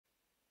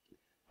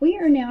We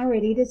are now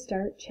ready to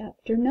start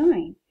Chapter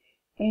 9.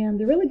 And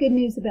the really good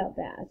news about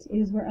that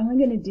is we're only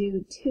going to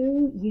do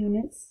 2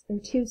 units or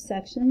 2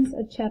 sections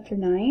of Chapter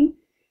 9,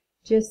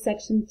 just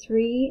Section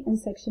 3 and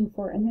Section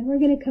 4, and then we're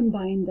going to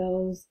combine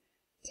those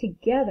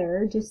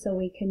together just so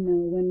we can know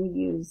when we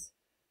use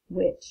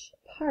which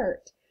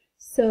part.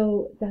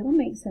 So that'll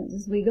make sense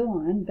as we go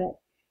on, but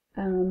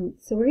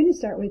so we're going to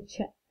start with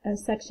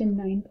Section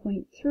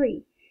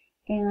 9.3.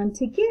 And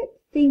to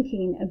get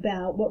thinking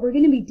about what we're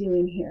going to be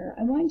doing here,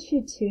 I want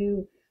you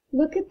to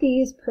look at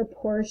these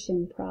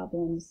proportion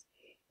problems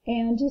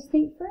and just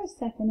think for a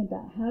second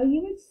about how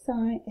you would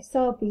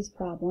solve these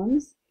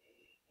problems.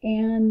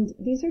 And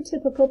these are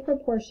typical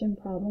proportion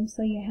problems,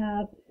 so you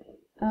have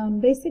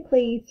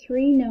basically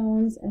 3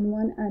 knowns and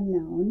 1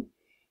 unknown.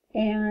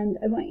 And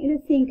I want you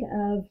to think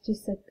of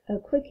just a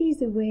quick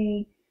easy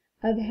way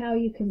of how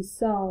you can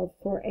solve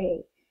for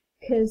A.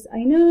 Because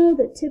I know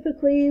that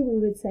typically we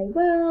would say,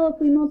 well, if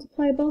we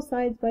multiply both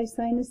sides by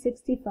sine of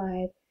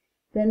 65,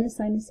 then the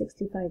sine of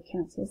 65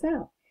 cancels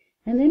out.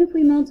 And then if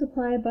we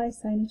multiply by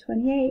sine of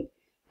 28,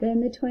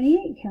 then the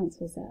 28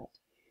 cancels out.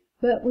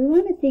 But we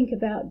want to think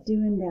about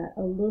doing that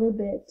a little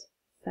bit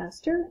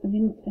faster. I'm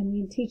going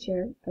to teach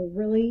you a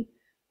really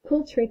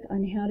cool trick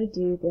on how to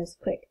do this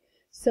quick.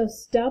 So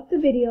stop the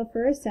video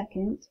for a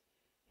second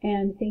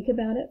and think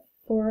about it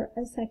for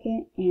a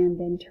second and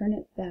then turn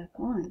it back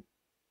on.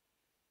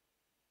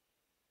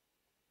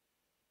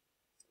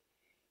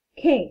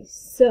 Okay,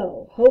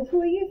 so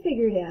hopefully you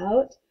figured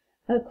out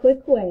a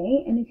quick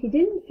way, and if you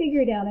didn't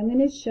figure it out, I'm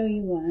going to show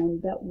you one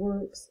that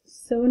works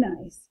so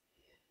nice.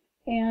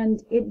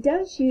 And it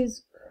does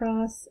use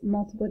cross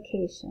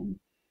multiplication,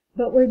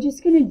 but we're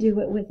just going to do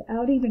it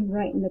without even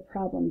writing the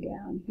problem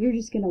down. You're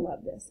just going to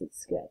love this.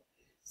 It's good.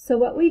 So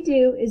what we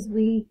do is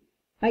we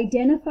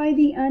identify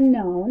the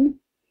unknown,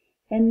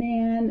 and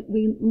then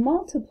we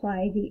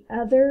multiply the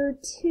other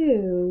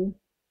 2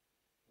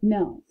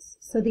 knowns.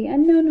 So the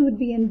unknown would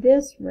be in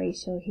this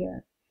ratio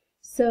here.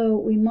 So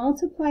we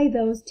multiply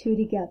those 2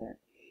 together.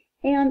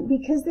 And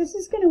because this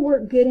is going to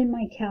work good in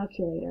my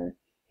calculator,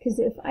 because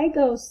if I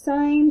go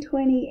sine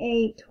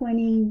 28,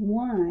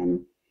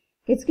 21,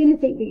 it's going to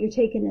think that you're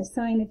taking the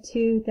sine of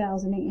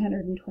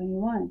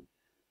 2,821.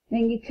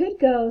 And you could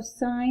go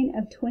sine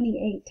of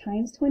 28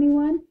 times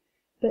 21,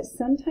 but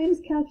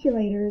sometimes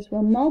calculators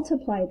will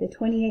multiply the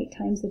 28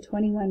 times the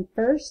 21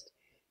 first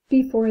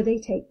before they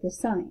take the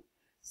sine.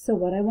 So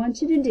what I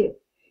want you to do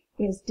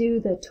is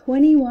do the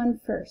 21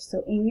 first.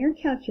 So in your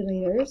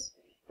calculators,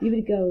 you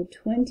would go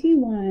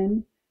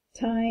 21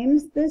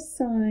 times the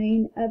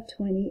sine of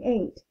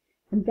 28.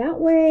 And that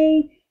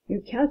way,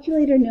 your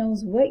calculator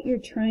knows what you're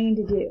trying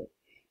to do.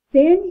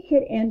 Then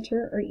hit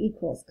enter or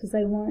equals, because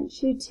I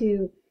want you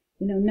to,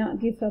 not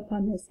goof up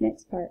on this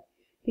next part.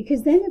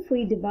 Because then if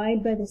we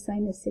divide by the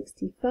sine of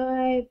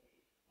 65,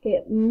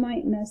 it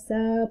might mess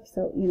up.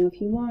 So,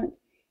 if you want,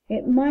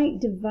 it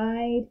might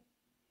divide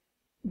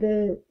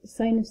the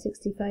sine of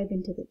 65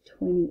 into the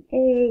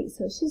 28,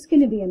 so it's just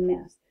going to be a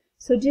mess.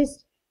 So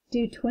just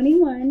do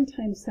 21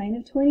 times sine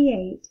of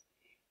 28,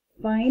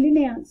 find an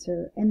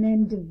answer, and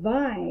then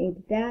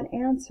divide that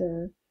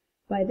answer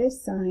by the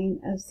sine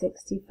of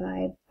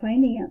 65.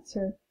 Find the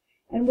answer,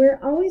 and we're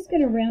always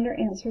going to round our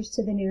answers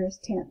to the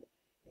nearest tenth,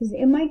 because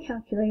in my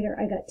calculator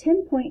I got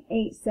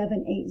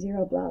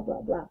 10.8780 blah blah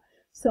blah.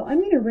 So I'm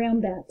going to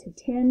round that to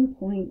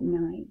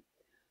 10.9.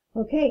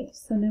 Okay,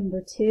 so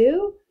number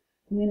 2.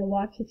 I'm going to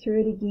walk you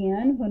through it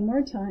again one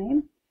more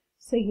time.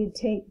 So you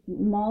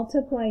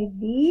multiply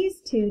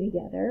these 2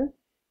 together,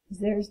 because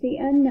there's the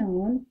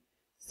unknown.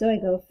 So I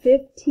go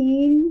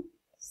 15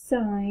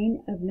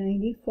 sine of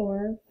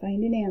 94,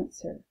 find an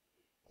answer.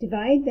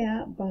 Divide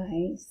that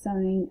by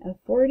sine of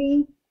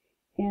 40,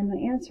 and my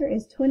answer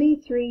is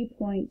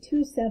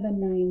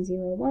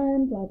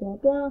 23.27901, blah, blah,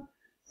 blah.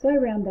 So I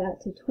round that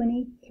to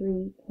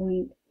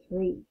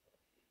 23.3.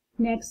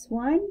 Next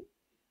one.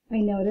 I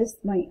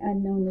noticed my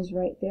unknown is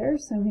right there,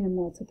 so I'm going to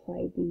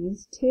multiply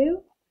these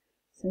 2.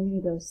 So I'm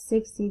going to go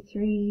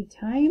 63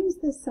 times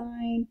the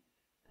sine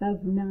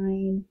of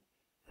 9.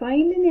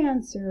 Find an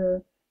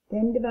answer,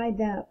 then divide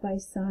that by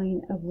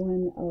sine of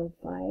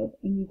 105,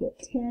 and you get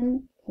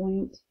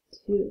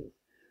 10.2.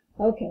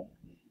 Okay,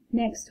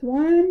 next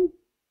one.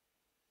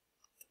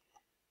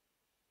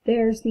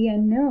 There's the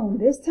unknown.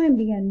 This time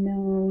the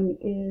unknown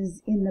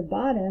is in the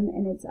bottom,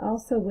 and it's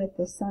also with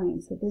the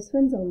sine. So this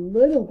one's a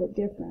little bit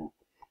different.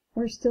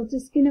 We're still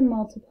just going to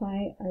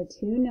multiply our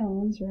 2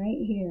 knowns right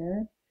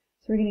here.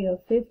 So we're going to go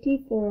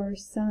 54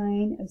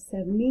 sine of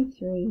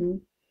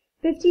 73.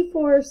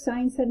 54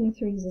 sine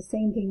 73 is the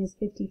same thing as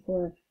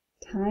 54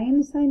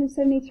 times sine of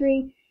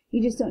 73.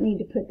 You just don't need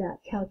to put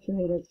that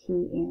calculator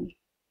key in.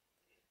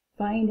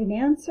 Find an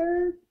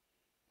answer.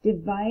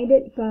 Divide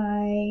it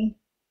by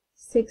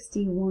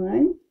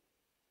 61.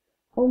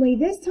 Only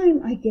this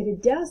time I get a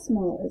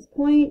decimal. It's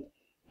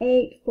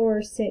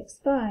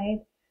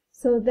 0.8465.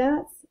 So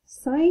that's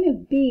sine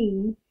of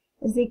b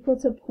is equal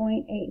to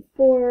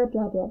 0.84,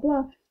 blah, blah,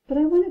 blah. But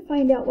I want to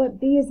find out what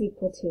b is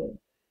equal to.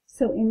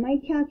 So in my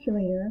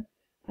calculator,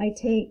 I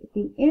take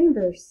the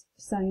inverse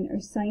sign, or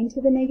sine to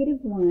the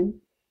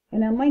 -1,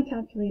 and on my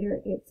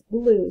calculator it's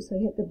blue, so I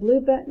hit the blue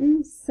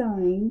button,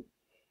 sine,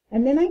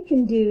 and then I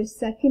can do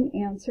second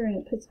answer, and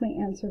it puts my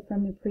answer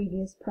from the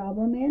previous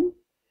problem in.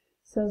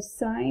 So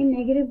sine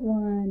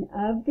 -1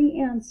 of the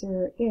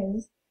answer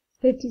is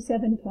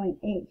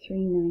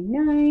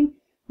 57.8399,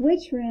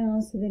 which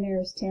rounds to the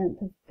nearest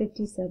tenth of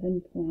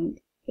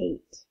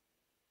 57.8.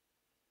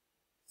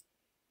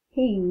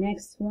 Okay,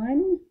 next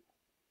one.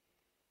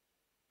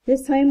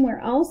 This time we're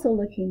also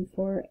looking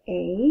for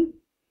A,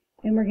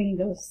 and we're going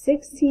to go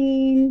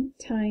 16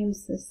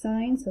 times the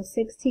sine, so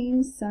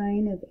 16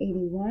 sine of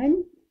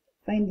 81.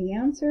 Find the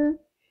answer,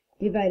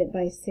 divide it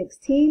by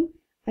 16.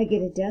 I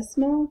get a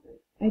decimal.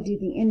 I do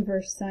the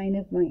inverse sine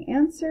of my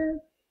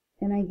answer,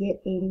 and I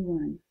get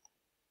 81.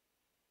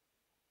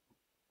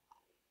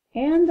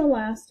 And the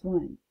last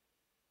one.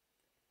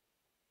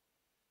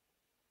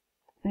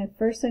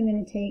 First I'm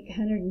going to take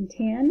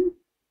 110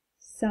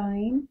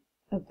 sine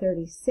of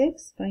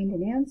 36, find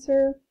an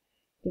answer,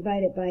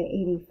 divide it by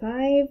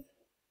 85.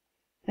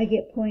 I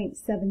get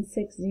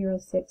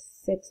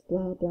 0.76066,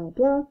 blah, blah,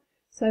 blah.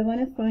 So I want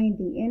to find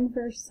the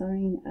inverse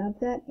sine of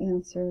that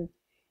answer,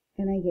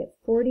 and I get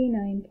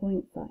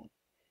 49.5.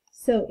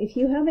 So if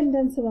you haven't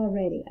done so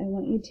already, I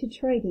want you to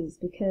try these,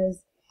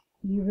 because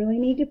you really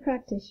need to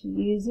practice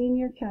using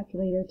your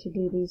calculator to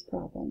do these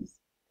problems.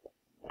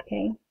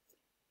 Okay?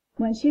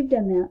 Once you've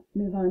done that,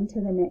 move on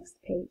to the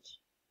next page.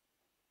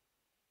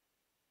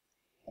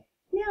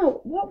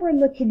 Now, what we're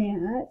looking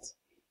at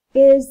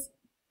is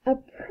a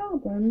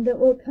problem that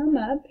will come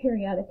up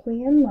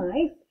periodically in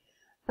life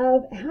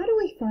of how do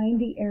we find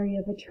the area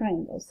of a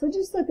triangle. So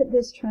just look at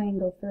this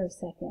triangle for a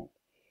second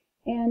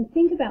and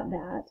think about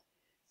that.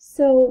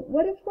 So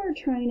what if we're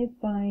trying to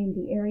find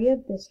the area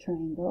of this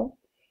triangle,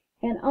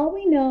 and all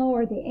we know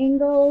are the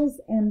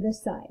angles and the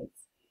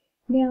sides?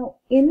 Now,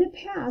 in the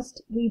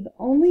past, we've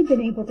only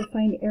been able to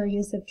find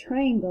areas of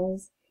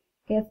triangles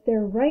if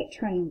they're right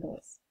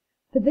triangles.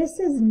 But this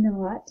is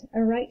not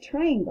a right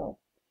triangle.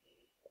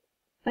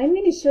 I'm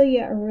going to show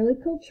you a really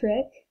cool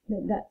trick.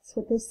 That's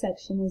what this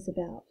section is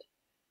about.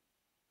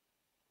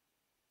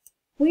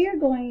 We are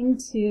going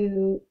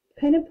to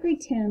kind of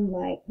pretend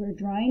like we're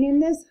drawing in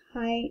this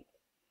height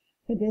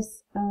or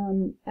this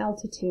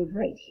altitude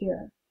right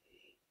here.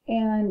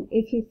 And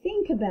if you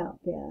think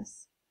about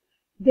this,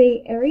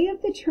 the area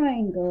of the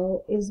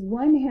triangle is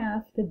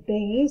 1/2 the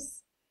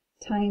base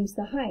times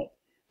the height.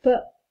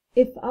 But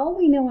if all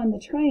we know on the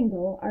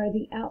triangle are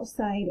the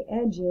outside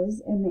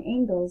edges and the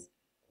angles,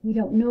 we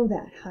don't know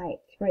that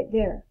height right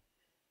there.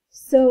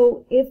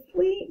 So if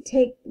we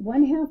take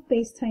 1/2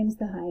 base times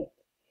the height,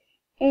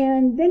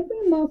 and then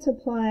we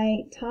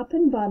multiply top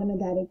and bottom of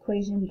that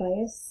equation by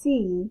a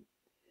c,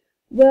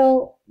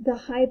 well, the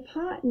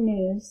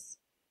hypotenuse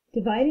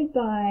divided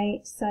by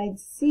side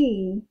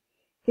c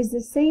is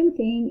the same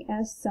thing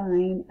as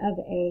sine of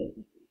A.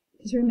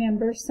 Because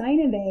remember,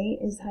 sine of A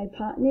is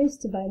hypotenuse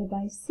divided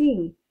by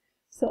c.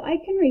 So I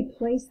can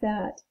replace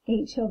that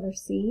h over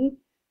c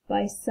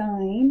by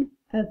sine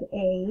of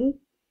A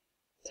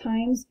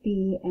times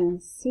B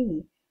and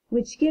C,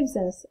 which gives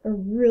us a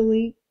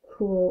really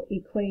cool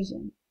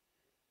equation.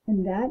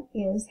 And that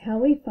is how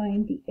we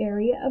find the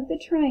area of the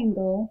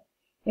triangle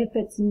if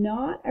it's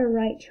not a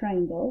right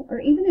triangle,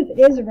 or even if it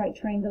is a right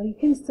triangle, you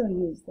can still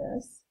use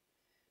this.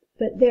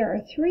 But there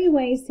are 3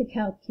 ways to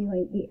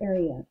calculate the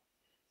area.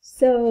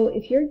 So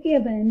if you're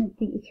given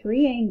the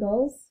 3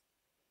 angles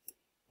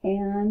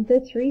and the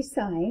 3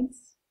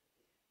 sides,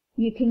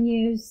 you can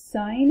use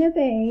sine of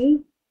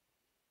A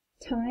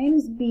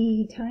times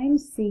B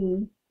times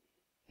C,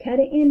 cut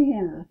it in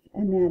half,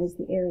 and that is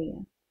the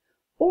area.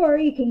 Or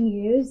you can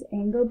use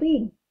angle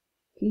B.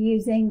 If you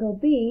use angle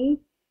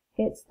B,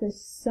 it's the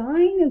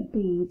sine of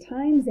B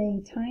times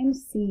A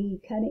times C,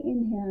 cut it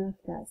in half,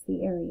 that's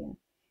the area.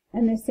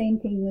 And the same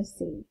thing with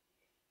C.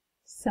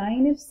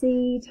 Sine of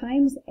C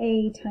times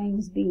A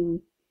times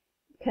B,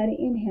 cut it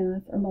in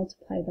half or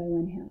multiply by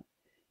 1/2.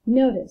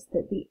 Notice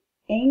that the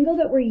angle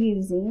that we're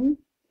using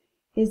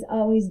is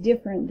always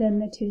different than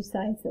the 2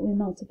 sides that we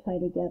multiply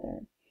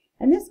together.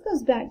 And this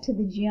goes back to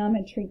the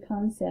geometry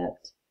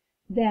concept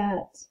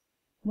that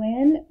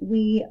when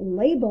we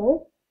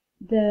label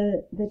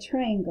the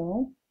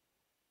triangle,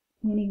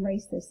 I'm going to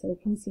erase this so we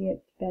can see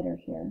it better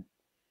here.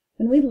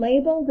 When we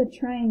label the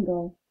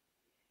triangle,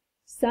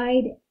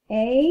 side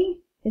A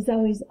is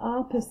always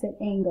opposite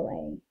angle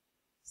A.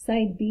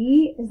 Side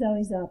B is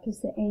always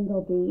opposite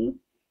angle B.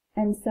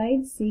 And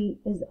side C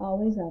is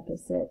always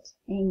opposite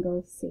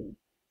angle C.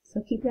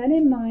 So keep that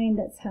in mind.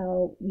 That's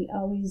how we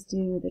always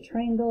do the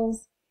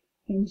triangles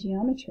in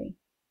geometry.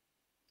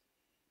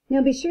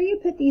 Now be sure you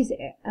put these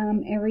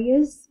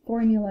areas,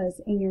 formulas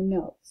in your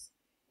notes.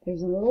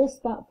 There's a little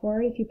spot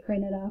for it if you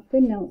printed off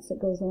the notes that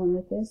goes along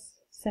with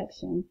this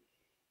section.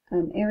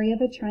 Area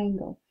of a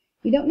triangle.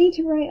 You don't need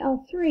to write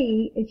all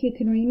 3 if you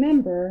can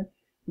remember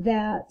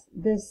that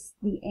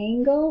the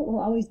angle will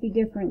always be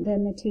different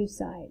than the 2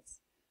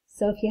 sides.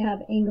 So if you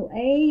have angle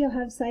A, you'll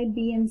have side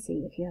B and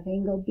C. If you have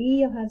angle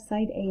B, you'll have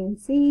side A and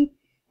C.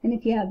 And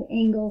if you have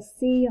angle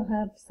C, you'll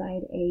have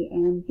side A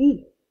and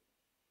B.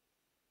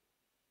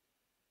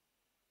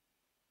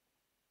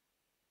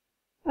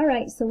 All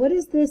right, so what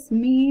does this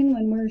mean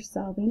when we're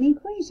solving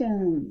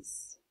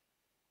equations?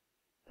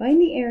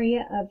 Find the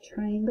area of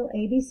triangle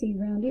ABC.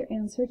 Round your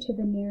answer to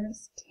the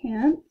nearest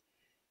tenth.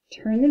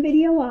 Turn the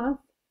video off.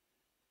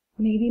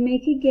 Maybe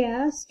make a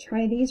guess.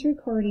 Try these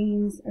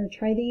recordings or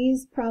try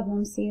these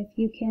problems. See if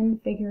you can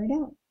figure it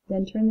out.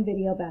 Then turn the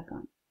video back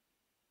on.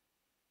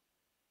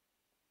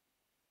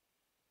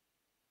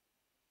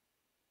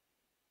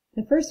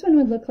 The first one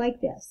would look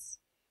like this.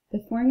 The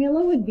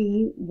formula would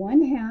be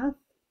 1/2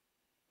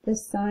 the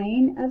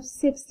sine of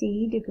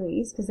 60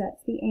 degrees, because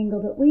that's the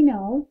angle that we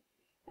know.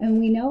 And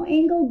we know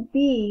angle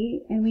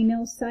B, and we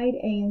know side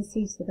A and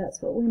C, so that's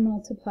what we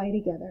multiply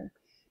together.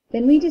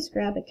 Then we just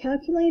grab a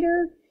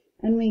calculator,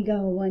 and we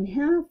go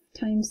 1/2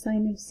 times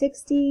sine of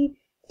 60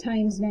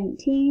 times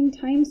 19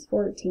 times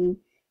 14.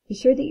 Be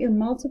sure that you're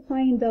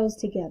multiplying those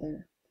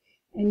together,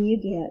 and you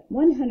get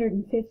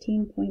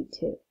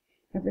 115.2.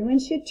 Everyone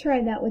should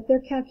try that with their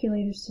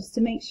calculators just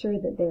to make sure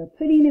that they're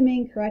putting them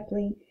in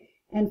correctly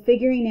and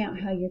figuring out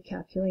how your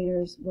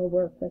calculators will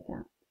work with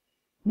that.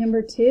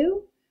 Number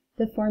 2,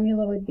 the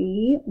formula would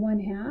be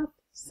 1/2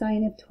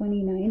 sine of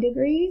 29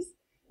 degrees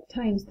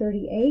times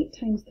 38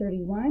 times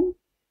 31.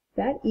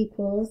 That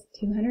equals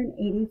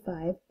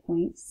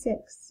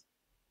 285.6.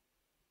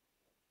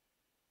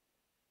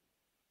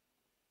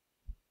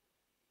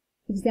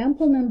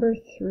 Example number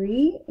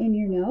 3 in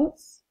your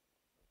notes.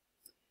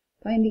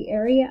 Find the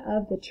area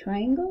of the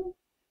triangle.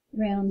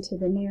 Round to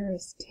the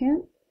nearest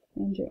tenth.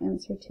 Round your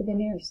answer to the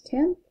nearest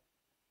tenth.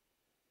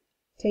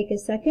 Take a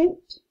second.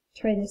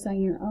 Try this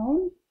on your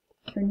own.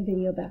 Turn the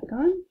video back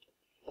on.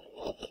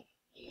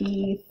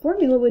 The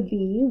formula would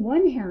be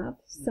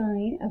 1/2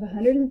 sine of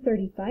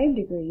 135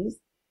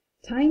 degrees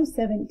times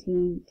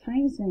 17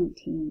 times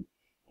 19.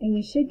 And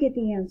you should get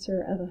the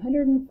answer of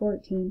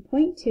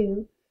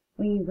 114.2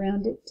 when you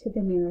round it to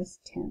the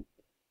nearest tenth.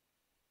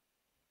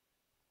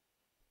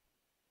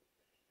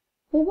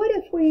 Well, what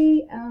if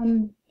we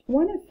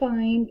want to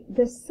find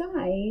the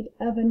side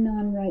of a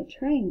non-right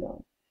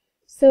triangle?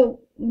 So,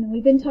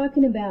 we've been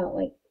talking about,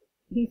 like,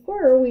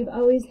 before we've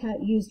always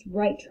used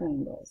right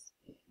triangles.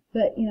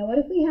 But, what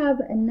if we have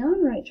a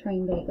non-right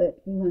triangle,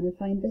 but we want to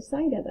find the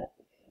side of it?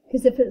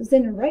 Because if it was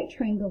in a right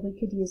triangle, we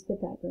could use the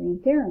Pythagorean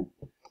theorem.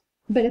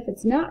 But if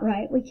it's not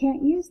right, we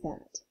can't use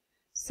that.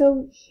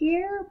 So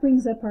here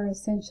brings up our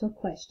essential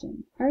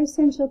question. Our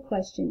essential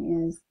question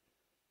is,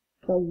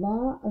 the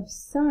law of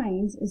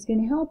sines is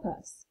going to help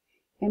us.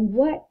 And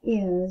what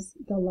is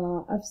the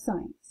law of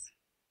sines?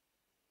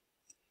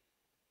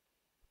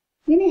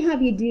 I'm going to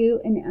have you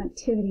do an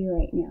activity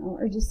right now,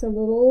 or just a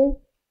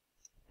little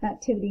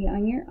activity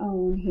on your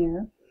own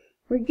here.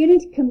 We're going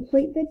to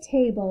complete the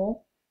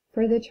table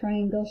for the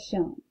triangle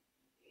shown.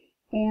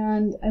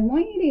 And I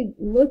want you to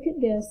look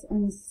at this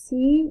and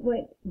see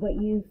what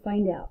you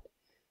find out.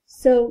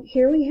 So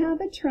here we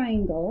have a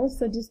triangle,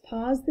 so just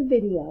pause the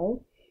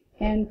video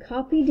and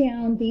copy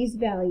down these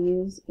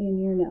values in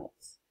your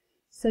notes.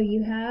 So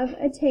you have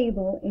a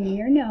table in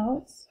your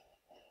notes,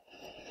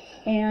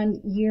 and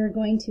you're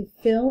going to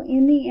fill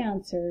in the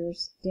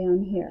answers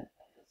down here.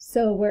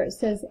 So where it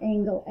says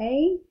angle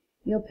A,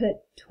 you'll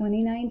put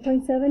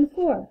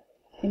 29.74,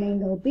 and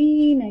angle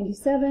B,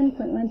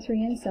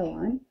 97.13, and so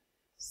on.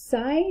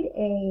 Side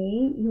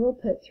A, you will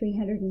put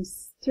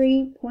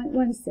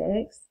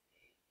 303.16,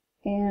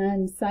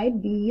 and side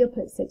B, you'll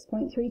put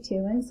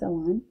 6.32, and so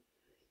on.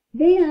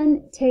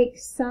 Then take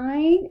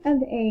sine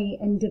of A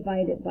and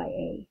divide it by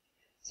A.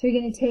 So you're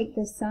going to take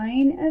the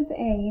sine of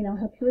A, and I'll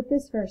help you with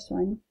this first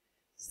one,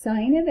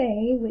 sine of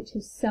A, which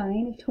is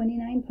sine of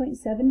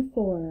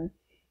 29.74,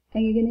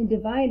 and you're going to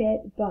divide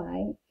it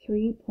by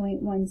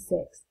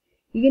 3.16.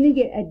 You're going to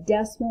get a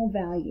decimal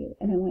value,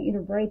 and I want you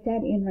to write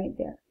that in right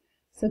there.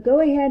 So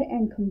go ahead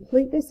and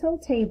complete this whole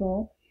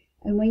table,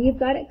 and when you've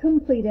got it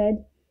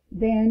completed,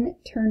 then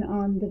turn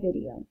on the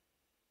video.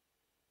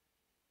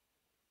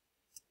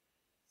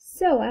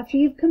 So after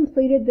you've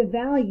completed the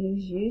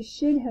values, you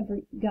should have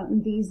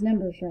gotten these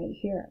numbers right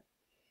here.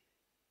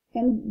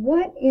 And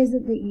what is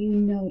it that you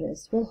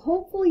notice? Well,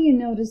 hopefully you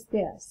notice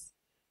this.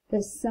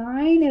 The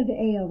sine of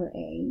A over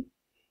A,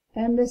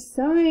 and the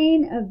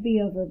sine of B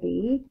over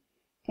B,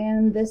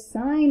 and the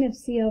sine of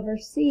C over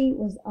C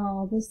was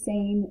all the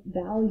same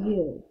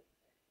value.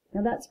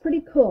 Now that's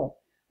pretty cool.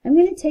 I'm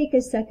going to take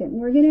a second.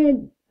 We're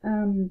going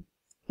to,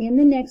 in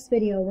the next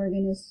video, we're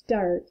going to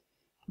start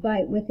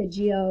with a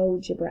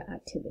GeoGebra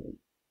activity.